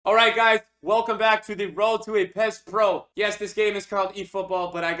All right, guys, welcome back to the Road to a PES Pro. Yes, this game is called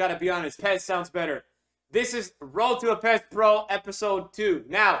eFootball, but I gotta be honest, PES sounds better. This is Road to a PES Pro episode 2.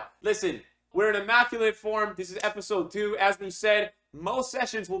 Now, listen, we're in immaculate form. This is episode 2. As we said, most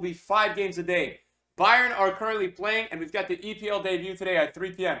sessions will be 5 games a day. Bayern are currently playing, and we've got the EPL debut today at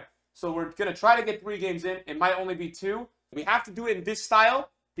 3 p.m. So we're gonna try to get 3 games in. It might only be 2. We have to do it in this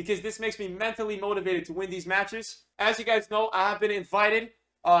style because this makes me mentally motivated to win these matches. As you guys know, I have been invited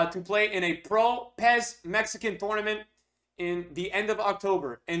to play in a Pro PES Mexican tournament in the end of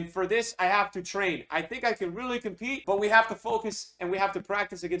October. And for this, I have to train. I think I can really compete, but we have to focus and we have to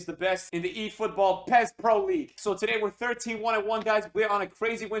practice against the best in the eFootball PES Pro League. So today we're 13-1-1, guys. We're on a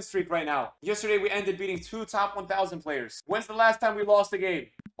crazy win streak right now. Yesterday, we ended beating 2 top 1,000 players. When's the last time we lost a game?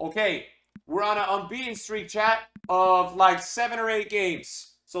 Okay, we're on an unbeaten streak, chat, of like 7 or 8 games.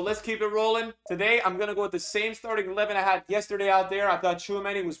 So let's keep it rolling. Today, I'm going to go with the same starting 11 I had yesterday out there. I thought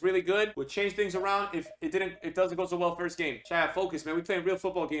Chouameni was really good. We'll change things around if it doesn't go so well first game. Chat, focus, man. We playing real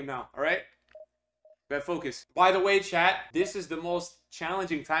football game now, all right? We have focus. By the way, chat, this is the most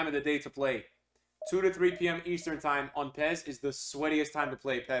challenging time of the day to play. 2 to 3 p.m. Eastern time on PES is the sweatiest time to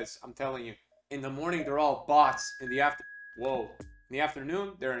play PES. I'm telling you. In the morning, they're all bots. In the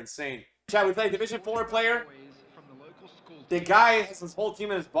afternoon, they're insane. Chat, we play Division 4 player. The guy has his whole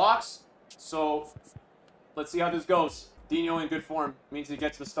team in his box, so let's see how this goes. Dino in good form means he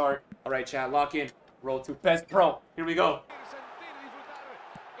gets the start. All right, chat, lock in. Roll to PES Pro. Here we go.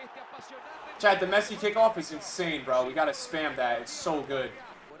 Chat, the Messi kickoff is insane, bro. We gotta spam that. It's so good.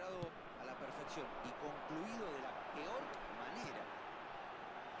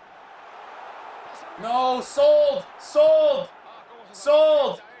 No, sold! Sold!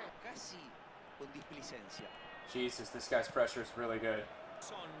 Sold! Jesus, this guy's pressure is really good.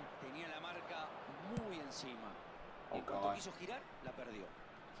 Oh, God.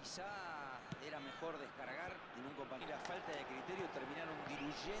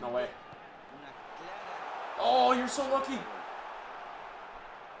 No way. Oh, you're so lucky.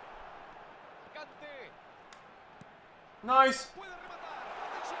 Nice.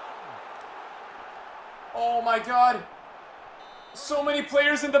 Oh, my God. So many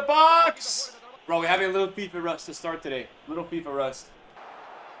players in the box. Bro, we're having a little FIFA rust to start today. Little FIFA rust.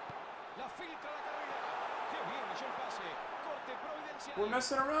 We're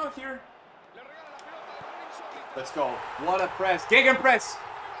messing around here. Let's go. What a press. Gegenpress.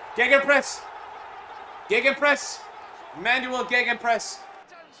 Gegenpress. Gegenpress. Manual gegenpress.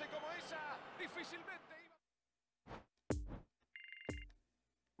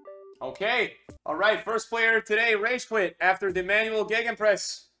 Okay. All right. First player today rage quit after the manual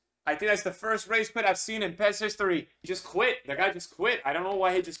gegenpress. I think that's the first race quit I've seen in PES history. He just quit. That guy just quit. I don't know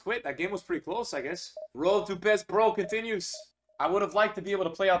why he just quit. That game was pretty close, I guess. Road to PES Pro continues. I would have liked to be able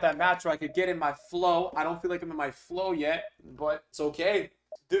to play out that match where I could get in my flow. I don't feel like I'm in my flow yet, but it's okay.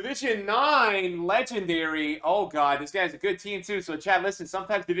 Division 9 Legendary. Oh, God. This guy's a good team, too. So, chat, listen.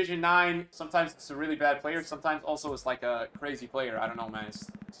 Sometimes Division 9, sometimes it's a really bad player. Sometimes also it's like a crazy player. I don't know, man.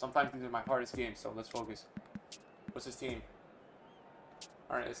 Sometimes these are my hardest games, so let's focus. What's his team?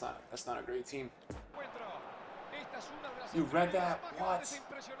 All right, that's not a great team. You read that? What?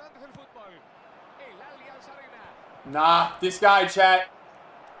 Nah, this guy, chat.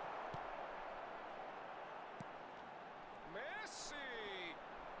 Messi.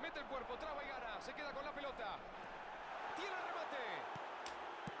 Mete el cuerpo, traba y gana. Se queda con la pelota. Tiene el remate.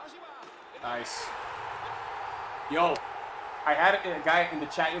 Allí va. Nice. Yo, I had a guy in the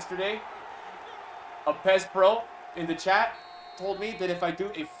chat yesterday, a PES Pro in the chat, told me that if I do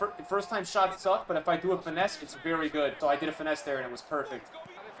a first time shot suck, but if I do a finesse, it's very good. So I did a finesse there and it was perfect.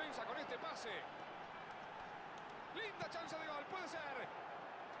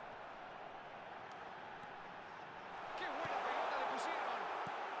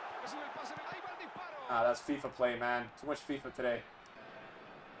 Ah, that's FIFA play, man. Too much FIFA today.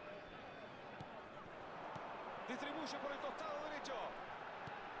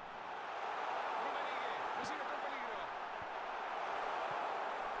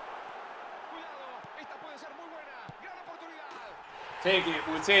 Take it,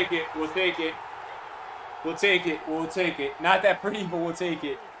 we'll take it, we'll take it. We'll take it, we'll take it. Not that pretty, but we'll take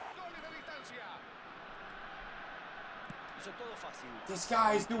it. This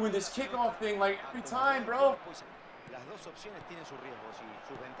guy is doing this kickoff thing like every time, bro.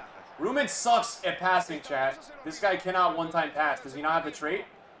 Ruben sucks at passing, chat. This guy cannot one-time pass. Does he not have the trait?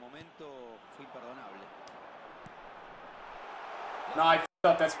 No, I f***ed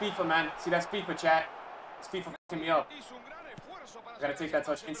up. That's FIFA, man. See, that's FIFA, chat. It's FIFA f***ing me up. I gotta take that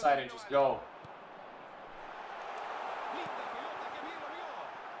touch inside and just go.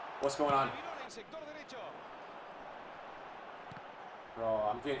 What's going on? Bro,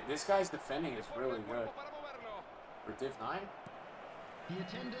 I'm getting... This guy's defending is really good. For Div 9? The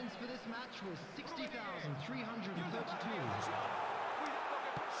attendance for this match was 60,332.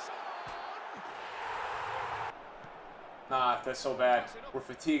 Nah, that's so bad. We're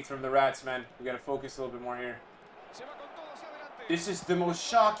fatigued from the rats, man. We gotta focus a little bit more here. This is the most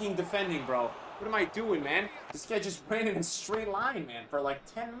shocking defending, bro. What am I doing, man? This guy just ran in a straight line, man, for like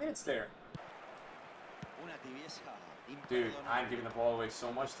 10 minutes there. Dude, I'm giving the ball away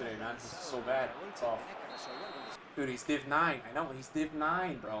so much today, man. This is so bad. It's off. Dude, he's Div 9. I know, he's Div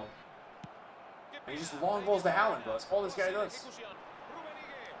 9, bro. And he just long balls to Haaland, bro. That's all this guy does.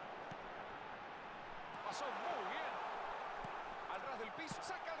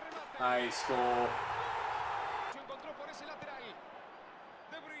 Nice goal.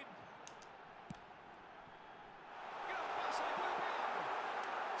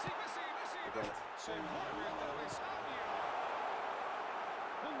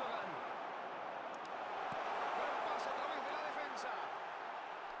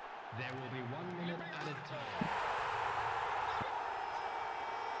 There will be 1 minute added time.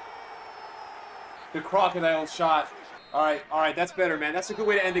 The crocodile shot. All right, that's better, man. That's a good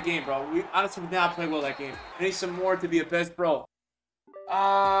way to end the game, bro. We honestly did not play well that game. I need some more to be a best pro.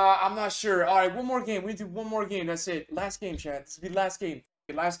 I'm not sure. All right, one more game. We do one more game. That's it. Last game, chat. This will be last game.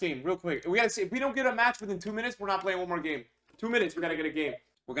 Last game, real quick. We gotta see if we don't get a match within 2 minutes, we're not playing one more game. 2 minutes, we gotta get a game.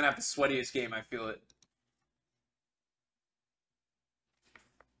 We're gonna have the sweatiest game. I feel it.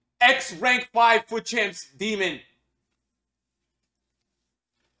 X rank 5 foot champs demon.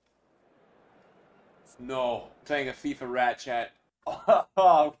 No, playing a FIFA rat, chat.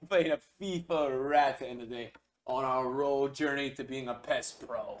 Oh, we're playing a FIFA rat at the end of the day. On our road journey to being a PES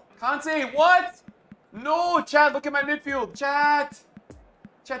pro. Conte, what? No, chat, look at my midfield. Chat,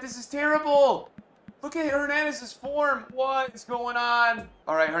 this is terrible. Look at Hernandez's form. What is going on?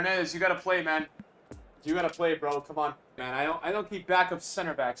 All right, Hernandez, you got to play, man. You got to play, bro. Come on. Man, I don't keep backup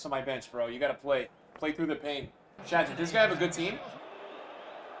center backs on my bench, bro. You got to play. Play through the pain. Chat, did this guy have a good team?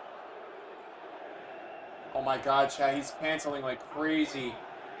 Oh my God, Chad, he's canceling like crazy.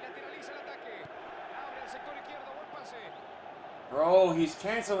 Bro, he's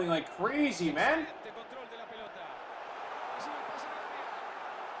canceling like crazy, man.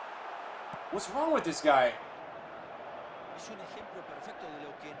 What's wrong with this guy? Es un ejemplo perfecto de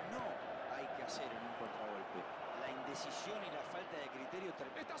lo que no hay que hacer en un contragolpe. La indecisión y la falta de criterio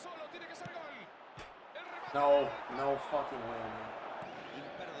Está solo, tiene que ser gol. No fucking way, man.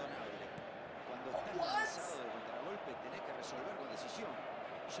 imperdonable. Cuando estás lanzado del contragolpe tenés que resolver con decisión.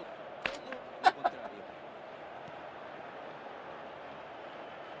 Hizo todo lo contrario.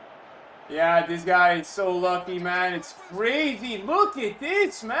 Yeah, this guy is so lucky, man. It's crazy. Look at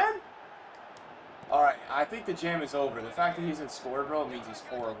this, man. All right, I think the jam is over. The fact that he's in score, bro, means he's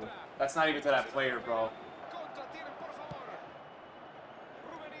horrible. That's not even to that player, bro.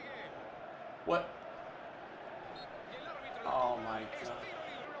 What? Oh my God.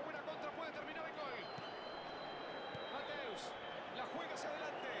 Matthaus, la juega hacia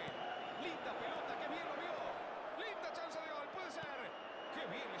adelante. Linda pelota, que bien lo vio. Linda chance de gol, puede ser. Qué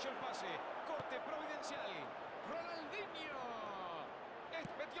bien leyó el pase. Corte providencial. Ronaldinho.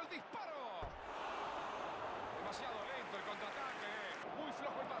 Metió el disparo. Demasiado lento el contraataque. Muy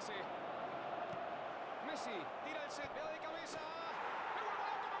flojo el pase. Messi tira el set, le da de cabeza. Me vuelvo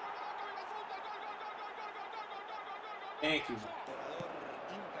loco, viva el fútbol. Gol, gol, gol, gol, gol, gol, gol, gol, gol, gol, gol. Thank you.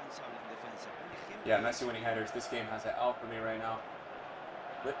 Incansable en defensa. Un ejemplo. Yeah, Messi winning headers. This game has it out for me right now.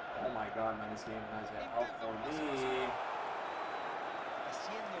 But, oh my God, man, this game has it out for me.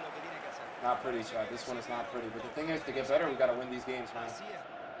 Haciendo lo que tiene que hacer. Not pretty, Chad. This one is not pretty. But the thing is, to get better, we gotta win these games, man.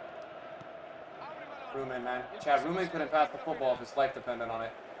 Rumen, man. Chad, Rumen couldn't pass the football if his life depended on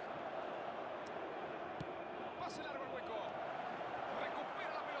it. Pase largo al hueco.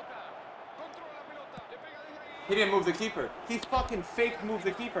 Recupera la pelota. Controla la pelota. Le pega desde ahí. He didn't move the keeper. He fucking fake moved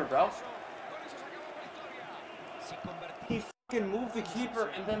the keeper, bro. Con eso se acabó la historia. Si convertir He fucking moved the keeper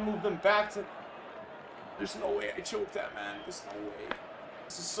and then moved them back to... There's no way I choked that, man. There's no way.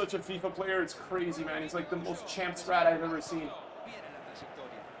 This is such a FIFA player. It's crazy, man. He's like the most champ strat I've ever seen. bien en la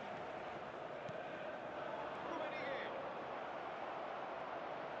trayectoria.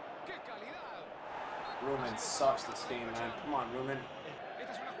 ¡Qué calidad! Rumen sucks this game, man. Come on, Rumen.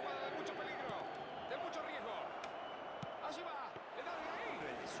 Esta es una jugada de mucho peligro, de mucho riesgo. Allí va, le da de ahí.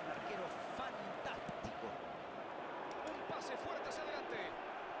 Es un arquero fantástico. Un pase fuerte hacia adelante.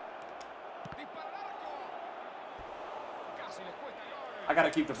 Dispara al arco. Casi les cuesta el gol. I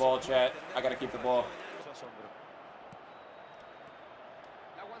gotta keep the ball, chat. I gotta keep the ball. Su asombro.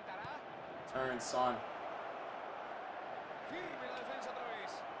 La aguantará. Turn, son. Firme la defensa otra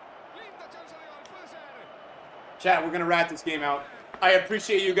vez. Linda chance de gol, puede ser. Chat, we're going to wrap this game out. I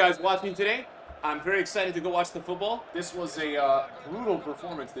appreciate you guys watching today. I'm very excited to go watch the football. This was a brutal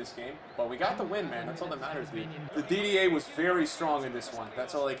performance this game, but we got the win, man. That's all that matters, dude. The DDA was very strong in this one.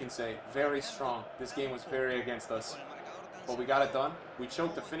 That's all I can say. Very strong. This game was very against us, but we got it done. We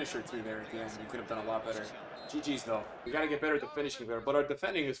choked the finisher too there at the end. We could have done a lot better. GG's though. We got to get better at the finishing there, but our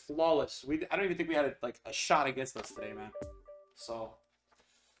defending is flawless. I don't even think we had a shot against us today, man. So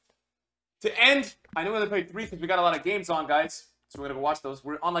to end, I know we're going to play 3 because we got a lot of games on, guys. So we're going to go watch those.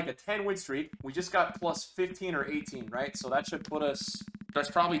 We're on like a 10-win streak. We just got plus 15 or 18, right? So that should put us, that's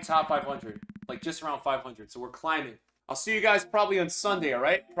probably top 500. Like just around 500. So we're climbing. I'll see you guys probably on Sunday, all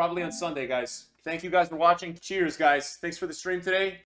right? Probably on Sunday, guys. Thank you guys for watching. Cheers, guys. Thanks for the stream today.